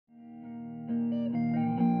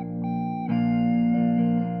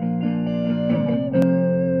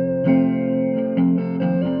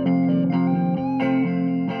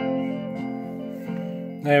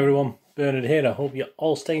Bernard here. I hope you're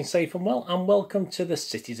all staying safe and well, and welcome to the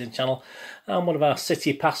Citizen channel and one of our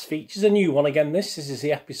City Pass features, a new one again. This is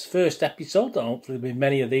the first episode, and hopefully there'll be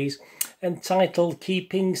many of these, entitled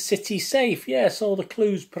Keeping City Safe. Yeah, so the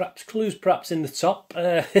clues perhaps in the top.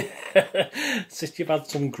 City have had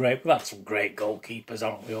some great goalkeepers,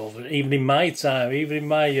 haven't we? Even in my time, even in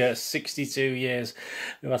my 62 years,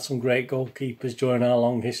 we've had some great goalkeepers during our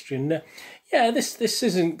long history. And yeah, this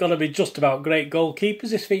isn't going to be just about great goalkeepers.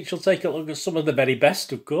 This feature will take a look at some of the very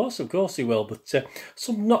best, of course he will, but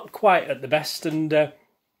some not quite at the best, and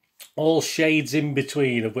all shades in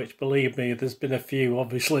between, of which, believe me, there's been a few,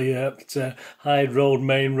 obviously, at Hyde Road,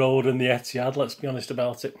 Main Road and the Etihad, let's be honest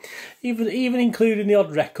about it. Even including the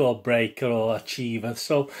odd record breaker or achiever.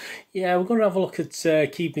 So, yeah, we're going to have a look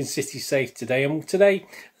at keeping City safe today. And today,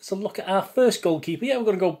 let's look at our first goalkeeper. Yeah, we're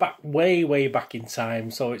going to go back way back in time.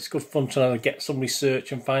 So it's good fun trying to get some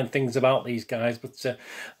research and find things about these guys. But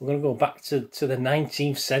we're going to go back to the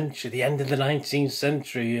 19th century, the end of the 19th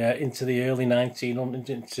century, into the early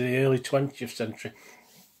 20th century.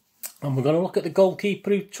 And we're going to look at the goalkeeper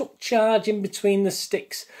who took charge in between the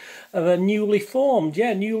sticks of a newly formed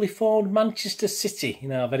Manchester City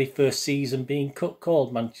in our very first season, being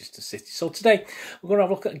called Manchester City. So today we're going to have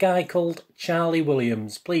a look at a guy called Charlie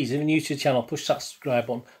Williams. Please, if you're new to the channel, push that subscribe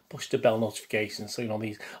button, push the bell notification so you know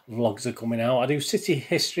these vlogs are coming out. I do City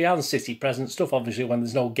history and City present stuff. Obviously, when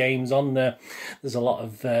there's no games on there, there's a lot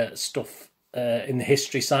of stuff in the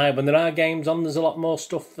history side. When there are games on, there's a lot more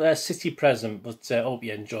stuff City present, but hope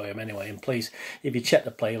you enjoy them anyway. And please, if you check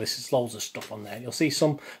the playlist, there's loads of stuff on there. You'll see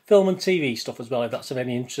some film and TV stuff as well. If that's of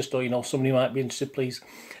any interest, or you know somebody might be interested, please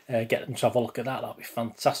get them to have a look at that. That'd be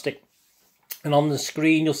fantastic. And on the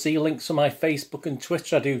screen, you'll see links to my Facebook and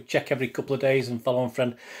Twitter. I do check every couple of days and follow and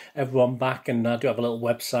friend everyone back. And I do have a little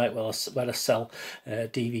website where I sell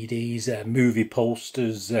DVDs, movie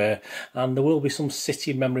posters, and there will be some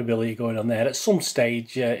City memorabilia going on there at some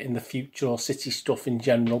stage in the future, or City stuff in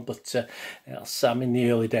general. But I'm in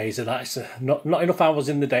the early days of that. It's not enough hours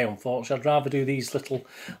in the day, unfortunately. I'd rather do these little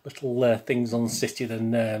things on City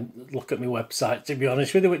than look at my website, to be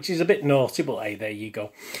honest with you, which is a bit naughty. But hey, there you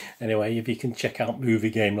go. Anyway, if you can check out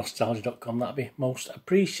moviegamenostalgia.com, that'd be most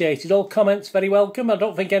appreciated. All comments very welcome. I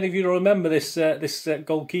don't think any of you will remember this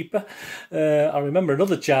goalkeeper. I remember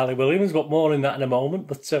another Charlie Williams, but more in that in a moment.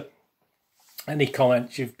 But any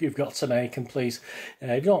comments you've got to make, and please,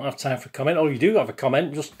 if you don't have time for a comment, or you do have a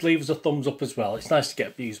comment, just leave us a thumbs up as well. It's nice to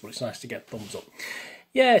get views, but it's nice to get thumbs up.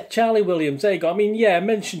 Yeah, Charlie Williams, there you go. I mean, yeah, I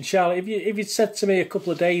mentioned Charlie. If you'd said to me a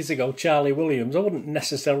couple of days ago, Charlie Williams, I wouldn't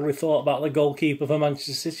necessarily thought about the goalkeeper for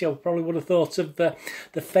Manchester City. I probably would have thought of the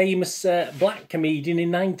famous black comedian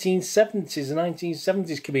in 1970s, a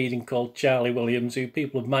 1970s comedian called Charlie Williams, who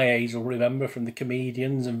people of my age will remember from the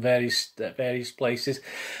Comedians and various places.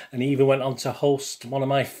 And he even went on to host one of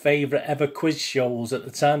my favourite ever quiz shows at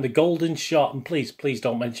the time, The Golden Shot. And please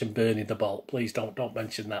don't mention Bernie the Bolt. Please don't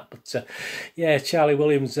mention that. But yeah, Charlie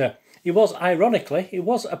Williams, he was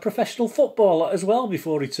a professional footballer as well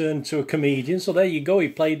before he turned to a comedian. So there you go, he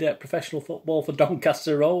played professional football for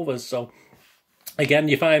Doncaster Rovers. So again,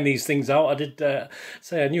 you find these things out. I did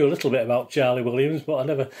say I knew a little bit about Charlie Williams, but I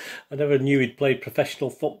never knew he'd played professional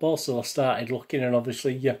football. So I started looking, and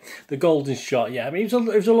obviously, yeah, the Golden Shot. Yeah, I mean, he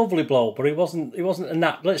was a lovely bloke, but he wasn't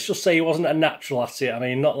let's just say he wasn't a natural at it. I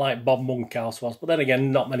mean, not like Bob Monkhouse was. But then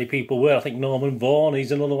again, not many people were. I think Norman Vaughan,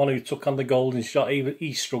 he's another one who took on the Golden Shot.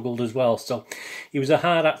 He struggled as well. So he was a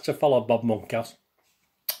hard act to follow, Bob Monkhouse.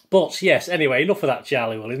 But yes, anyway, enough of that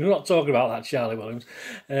Charlie Williams. We're not talking about that Charlie Williams.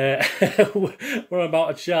 We're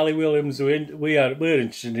about a Charlie Williams we're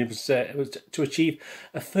interested in was to achieve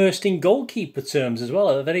a first in goalkeeper terms as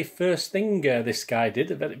well. The very first thing this guy did,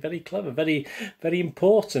 very clever, very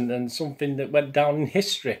important, and something that went down in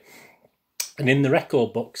history and in the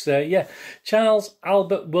record books. Yeah, Charles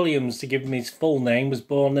Albert Williams, to give him his full name, was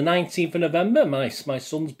born the 19th of November, my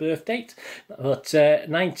son's birth date, but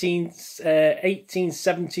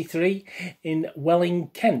 1873 in Welling,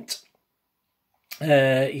 Kent.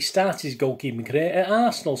 He started his goalkeeping career at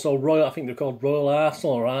Arsenal, so Royal, I think they're called Royal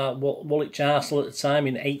Arsenal or Woolwich Arsenal at the time,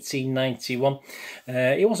 in 1891.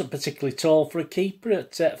 He wasn't particularly tall for a keeper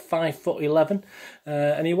at 5'11",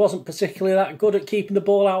 and he wasn't particularly that good at keeping the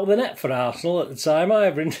ball out of the net for Arsenal at the time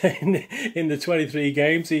either. In the 23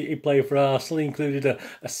 games he played for Arsenal, he included a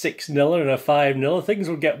 6-0 and a 5-0. Things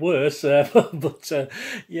would get worse, but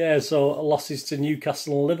yeah, so losses to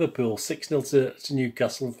Newcastle and Liverpool, 6-0 to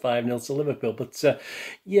Newcastle and 5-0 to Liverpool. But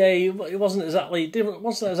yeah, it wasn't exactly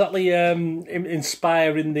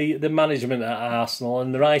inspiring the management at Arsenal,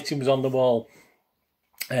 and the writing was on the wall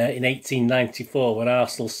in 1894 when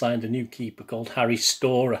Arsenal signed a new keeper called Harry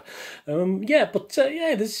Storer.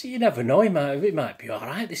 You never know, it might be all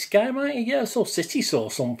right, this guy might. Yeah, so City saw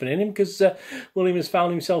something in him, because Williams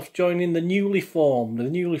found himself joining the newly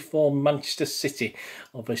formed Manchester City,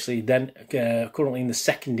 obviously then currently in the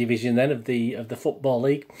second division then of the Football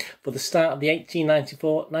League, for the start of the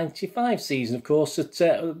 1894-95 season, of course,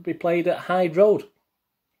 that would be played at Hyde Road.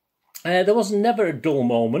 There was never a dull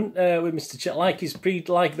moment with Mr. like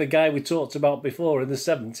the guy we talked about before in the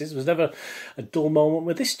 70s. There was never a dull moment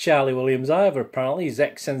with this Charlie Williams either, apparently. His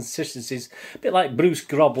eccentricities, a bit like Bruce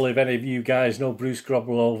Grobbel, if any of you guys know Bruce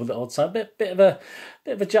Grobbel over the old time. Bit of a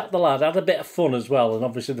Jack the Lad, had a bit of fun as well, and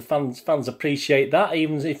obviously the fans appreciate that,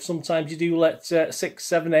 even if sometimes you do let 6,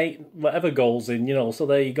 7, 8, whatever goals in, you know, so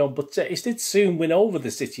there you go. But he did soon win over the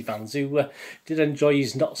City fans, who did enjoy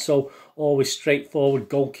his not so always straightforward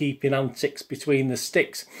goalkeeping antics between the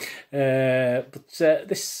sticks.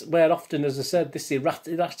 This, where often, as I said, this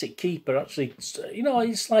erratic keeper actually, you know,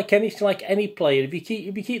 it's like any player. If you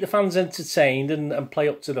keep the fans entertained and play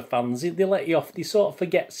up to the fans, they let you off. They sort of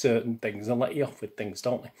forget certain things and let you off with things,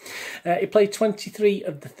 don't they? He played 23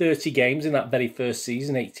 of the 30 games in that very first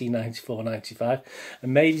season, 1894-95,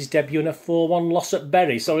 and made his debut in a 4-1 loss at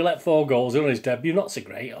Bury. So he let 4 goals in on his debut. Not so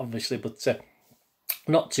great, obviously, but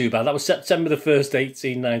not too bad. That was September the 1st,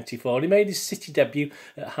 1894. He made his City debut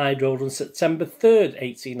at Hyde Road on September 3rd,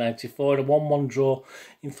 1894, in a 1-1 draw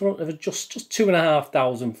in front of just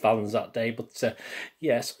 2,500 fans that day. But so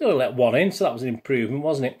he only let 1 in, so that was an improvement,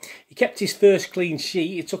 wasn't it? He kept his first clean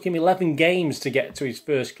sheet. It took him 11 games to get to his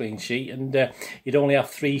first clean sheet, and he'd only have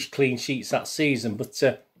 3 clean sheets that season. But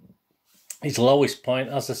his lowest point,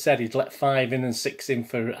 as I said, he'd let 5 in and 6 in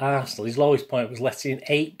for Arsenal. His lowest point was letting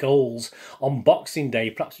 8 goals on Boxing Day.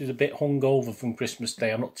 Perhaps he was a bit hungover from Christmas Day,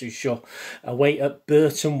 I'm not too sure. Away at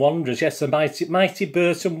Burton Wanderers. Yes, the mighty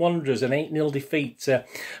Burton Wanderers, an 8-0 defeat.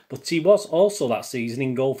 But he was also that season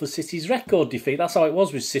in goal for City's record defeat. That's how it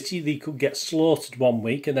was with City. They could get slaughtered one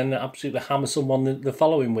week and then absolutely hammer someone the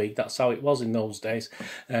following week. That's how it was in those days.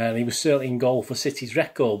 And he was certainly in goal for City's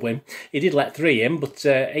record win. He did let 3 in, but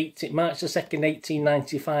March the 2nd,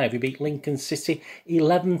 1895, he beat Lincoln City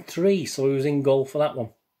 11-3, so he was in goal for that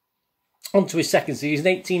one. On to his second season,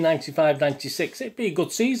 1895-96. It'd be a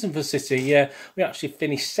good season for City. We actually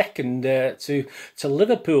finished second to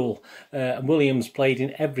Liverpool. And Williams played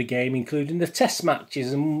in every game, including the test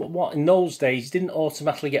matches. And what in those days, didn't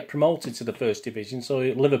automatically get promoted to the first division. So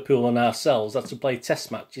Liverpool and ourselves had to play test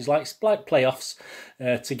matches, like playoffs,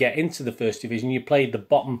 to get into the first division. You played the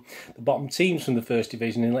bottom teams from the first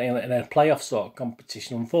division in a playoff sort of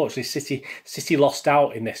competition. Unfortunately, City lost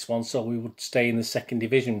out in this one, so we would stay in the second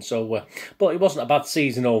division. So. But it wasn't a bad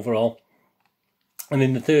season overall. And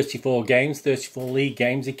in the 34 league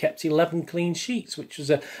games, he kept 11 clean sheets, which was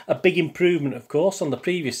a big improvement, of course, on the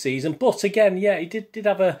previous season. But again, he did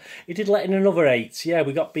let in another 8. Yeah,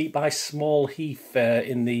 we got beat by Small Heath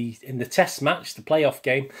in the test match, the playoff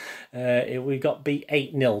game. We got beat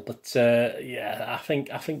 8-0. But I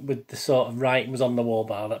think with the sort of writing was on the wall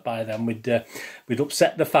by then, we'd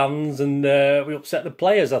upset the fans and we upset the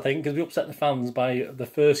players. I think because we upset the fans by the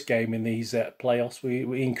first game in these playoffs,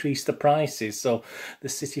 we increased the prices. So the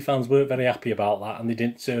City fans weren't very happy about that, and they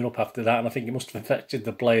didn't turn up after that, and I think it must have affected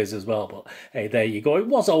the players as well. But hey, there you go. It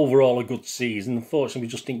was overall a good season. Unfortunately, we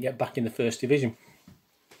just didn't get back in the first division.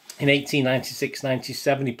 In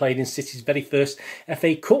 1896-97, he played in City's very first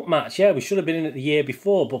FA Cup match. Yeah, we should have been in it the year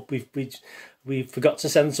before, but we forgot to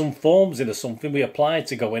send some forms in or something. We applied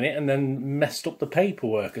to go in it and then messed up the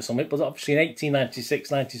paperwork or something. But obviously in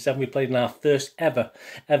 1896-97, we played in our first ever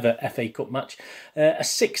FA Cup match. A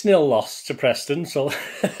 6-0 loss to Preston, so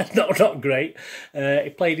not great.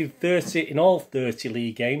 He played in all 30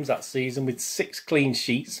 league games that season with 6 clean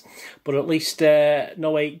sheets, but at least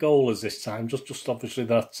no 8 goalers this time. Just obviously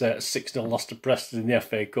that 6-0 loss to Preston in the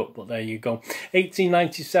FA Cup, but there you go.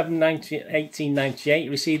 1897-1898, he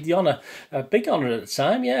received the honour. Big honour at the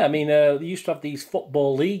time, yeah. I mean, they used to have these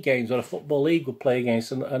Football League games where a Football League would play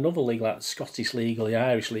against another league like the Scottish League or the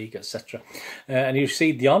Irish League, etc. And he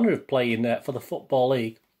received the honour of playing for the Football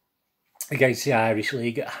League against the Irish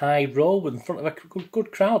League at Hyde Road in front of a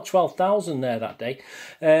good crowd, 12,000 there that day.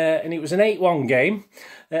 And it was an 8-1 game.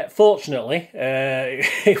 Fortunately,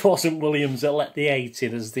 it wasn't Williams that let the 8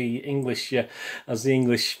 in as the English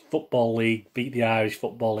Football League beat the Irish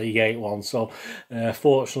Football League 8-1. So,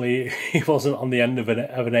 fortunately, he wasn't on the end of an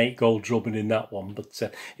 8-goal drubbing in that one. But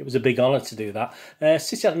it was a big honour to do that.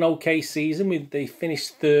 City had an okay season. They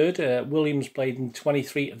finished 3rd. Williams played in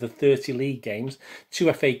 23 of the 30 league games,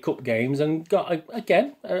 2 FA Cup games, and got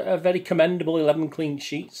again a very commendable 11 clean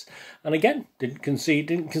sheets, and again didn't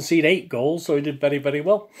concede 8 goals, so he did very, very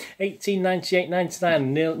well.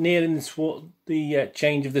 1898-99, nearing the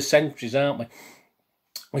change of the centuries, aren't we?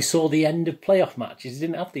 We saw the end of playoff matches. He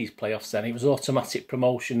didn't have these playoffs then. It was automatic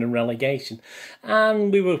promotion and relegation. And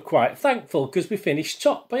we were quite thankful because we finished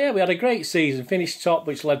top. But yeah, we had a great season, finished top,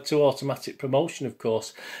 which led to automatic promotion, of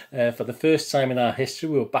course. For the first time in our history,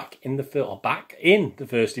 we were back in the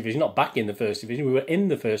first division. Not back in the first division, we were in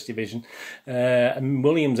the first division. And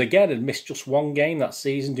Williams, again, had missed just one game that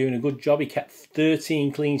season, doing a good job. He kept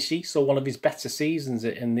 13 clean sheets, so one of his better seasons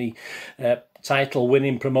in the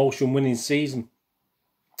title-winning, promotion-winning season.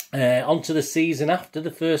 Onto the season after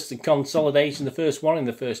the first consolidation, the first one in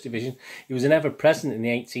the first division. He was an ever-present in the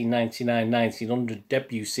 1899-1900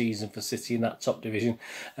 debut season for City in that top division.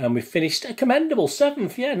 And we finished a commendable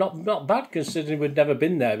 7th. Yeah, not bad considering we'd never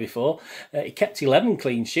been there before. He kept 11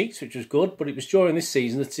 clean sheets, which was good, but it was during this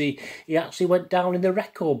season that he actually went down in the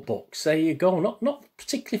record books. There you go. Not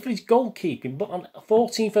particularly for his goalkeeping, but on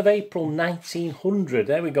 14th of April 1900,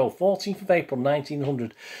 there we go, 14th of April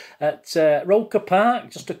 1900, at Roker Park,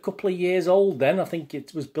 just a couple of years old then. I think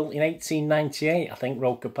it was built in 1898, I think,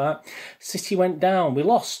 Roker Park. City went down. We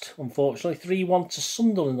lost, unfortunately, 3-1 to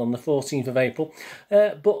Sunderland on the 14th of April.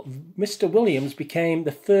 But Mr. Williams became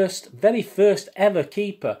the very first ever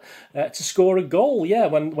keeper to score a goal. Yeah,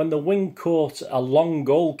 when the wing caught a long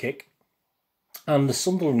goal kick, and the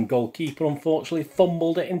Sunderland goalkeeper unfortunately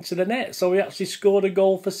fumbled it into the net. So he actually scored a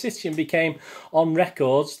goal for City and became, on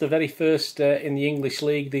records, the very first in the English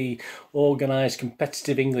League, the organised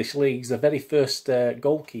competitive English leagues, the very first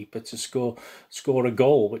goalkeeper to score a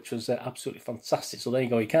goal, which was absolutely fantastic. So there you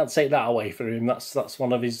go. You can't take that away from him. That's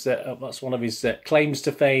one of his claims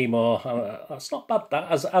to fame. Or that's not bad.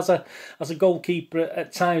 That as a goalkeeper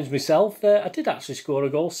at times myself, I did actually score a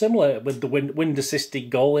goal similar with the wind assisted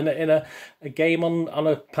goal in a game on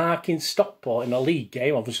a park in Stockport in a league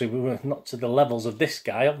game. Obviously, we were not to the levels of this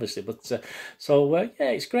guy, obviously, but yeah,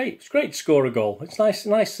 it's great. It's great to score a goal. It's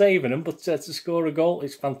nice saving him, but to score a goal,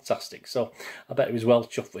 it's fantastic. So I bet he was well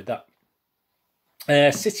chuffed with that.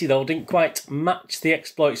 City, though, didn't quite match the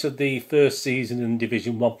exploits of the first season in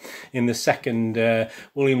Division 1. In the second,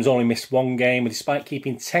 Williams only missed one game, and despite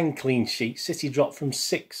keeping 10 clean sheets, City dropped from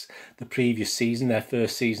 6 the previous season, their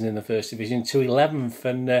first season in the First Division, to 11th,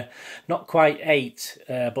 and not quite 8,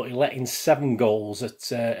 but he let in 7 goals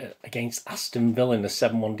against Aston Villa in a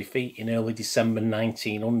 7-1 defeat in early December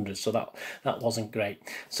 1900, so that wasn't great.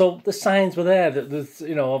 So the signs were there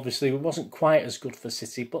that, obviously it wasn't quite as good for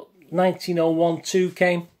City, but 1901-2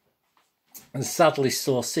 came, and sadly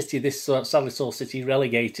saw City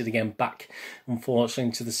relegated again back, unfortunately,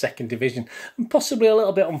 into the second division. And possibly a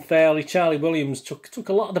little bit unfairly, Charlie Williams took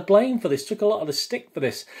a lot of the blame for this, took a lot of the stick for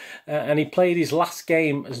this. And he played his last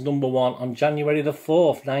game as number 1 on January the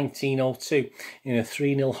 4th, 1902, in a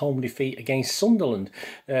 3-0 home defeat against Sunderland.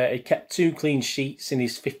 He kept 2 clean sheets in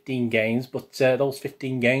his 15 games, but those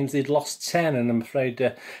 15 games they'd lost 10, and I'm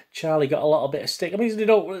afraid Charlie got a little bit of stick. I mean,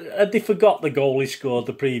 they forgot the goal he scored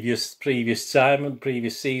the previous time and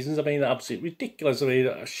previous seasons. I mean, absolutely ridiculous. I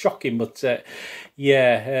mean, shocking. But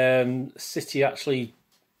City actually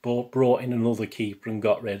brought in another keeper and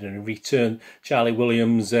got rid and returned Charlie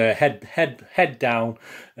Williams head down.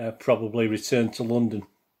 Probably returned to London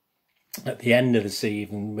at the end of the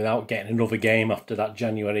season without getting another game after that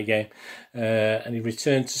January game, and he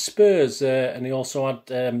returned to Spurs, and he also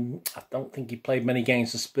had I don't think he played many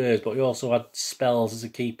games for Spurs, but he also had spells as a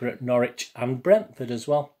keeper at Norwich and Brentford as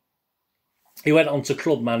well. He went on to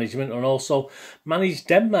club management and also managed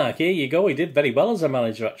Denmark. Here you go. He did very well as a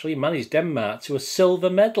manager, actually. He managed Denmark to a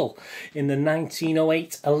silver medal in the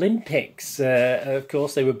 1908 Olympics. Of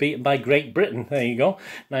course, they were beaten by Great Britain. There you go,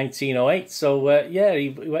 1908. So, he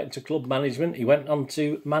went into club management. He went on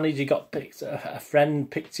to manage. He got picked. A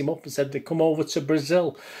friend picked him up and said to come over to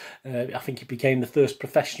Brazil. I think he became the first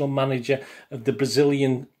professional manager of the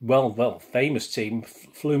Brazilian, famous team,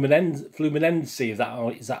 Fluminense. Is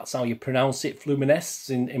that how you pronounce it? Fluminense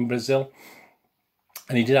in Brazil.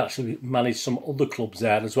 And he did actually manage some other clubs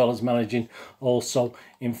there, as well as managing also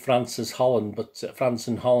in France and Holland. But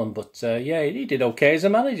he did okay as a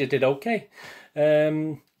manager. Did okay.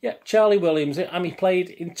 Charlie Williams. He played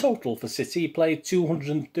in total for City. He played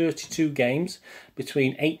 232 games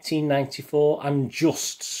between 1894 and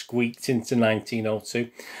just squeaked into 1902,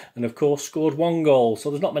 and of course scored 1 goal. So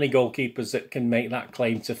there's not many goalkeepers that can make that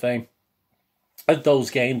claim to fame. Of those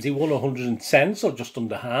games, he won 110, so just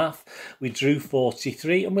under half. We drew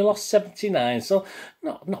 43 and we lost 79, so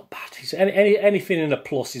not bad. Anything in a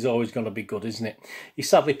plus is always going to be good, isn't it? He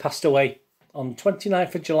sadly passed away on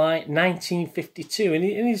 29th of July 1952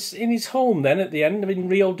 in his home then at the end in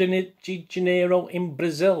Rio de Janeiro in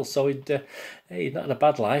Brazil. So he'd not had a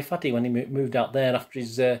bad life, had he, when he moved out there after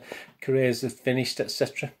his careers had finished,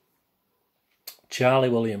 etc. Charlie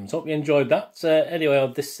Williams. Hope you enjoyed that.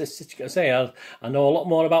 Anyway, this got to say, I know a lot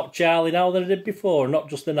more about Charlie now than I did before, not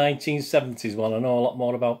just the 1970s one. I know a lot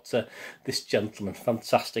more about this gentleman.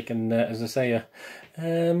 Fantastic, and as I say,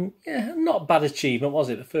 yeah, not a bad achievement, was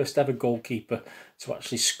it? The first ever goalkeeper to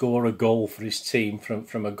actually score a goal for his team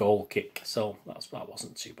from a goal kick. So that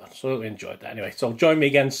wasn't too bad. So I enjoyed that anyway. So join me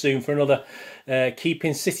again soon for another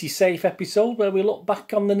Keeping City Safe episode where we look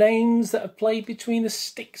back on the names that have played between the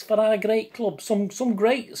sticks for our great club. Some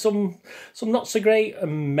great, some not so great,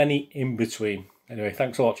 and many in between. Anyway,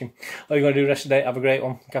 thanks for watching. All you're going to do the rest of the day, have a great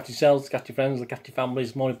one. Look after yourselves, look after your friends, look after your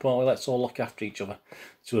families. More importantly, let's all look after each other.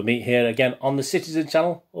 So we'll meet here again on the Citizen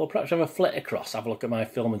channel, or perhaps have a flit across, have a look at my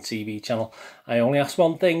film and TV channel. I only ask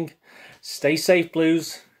one thing: stay safe,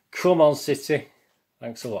 Blues. Come on, City.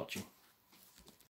 Thanks for watching.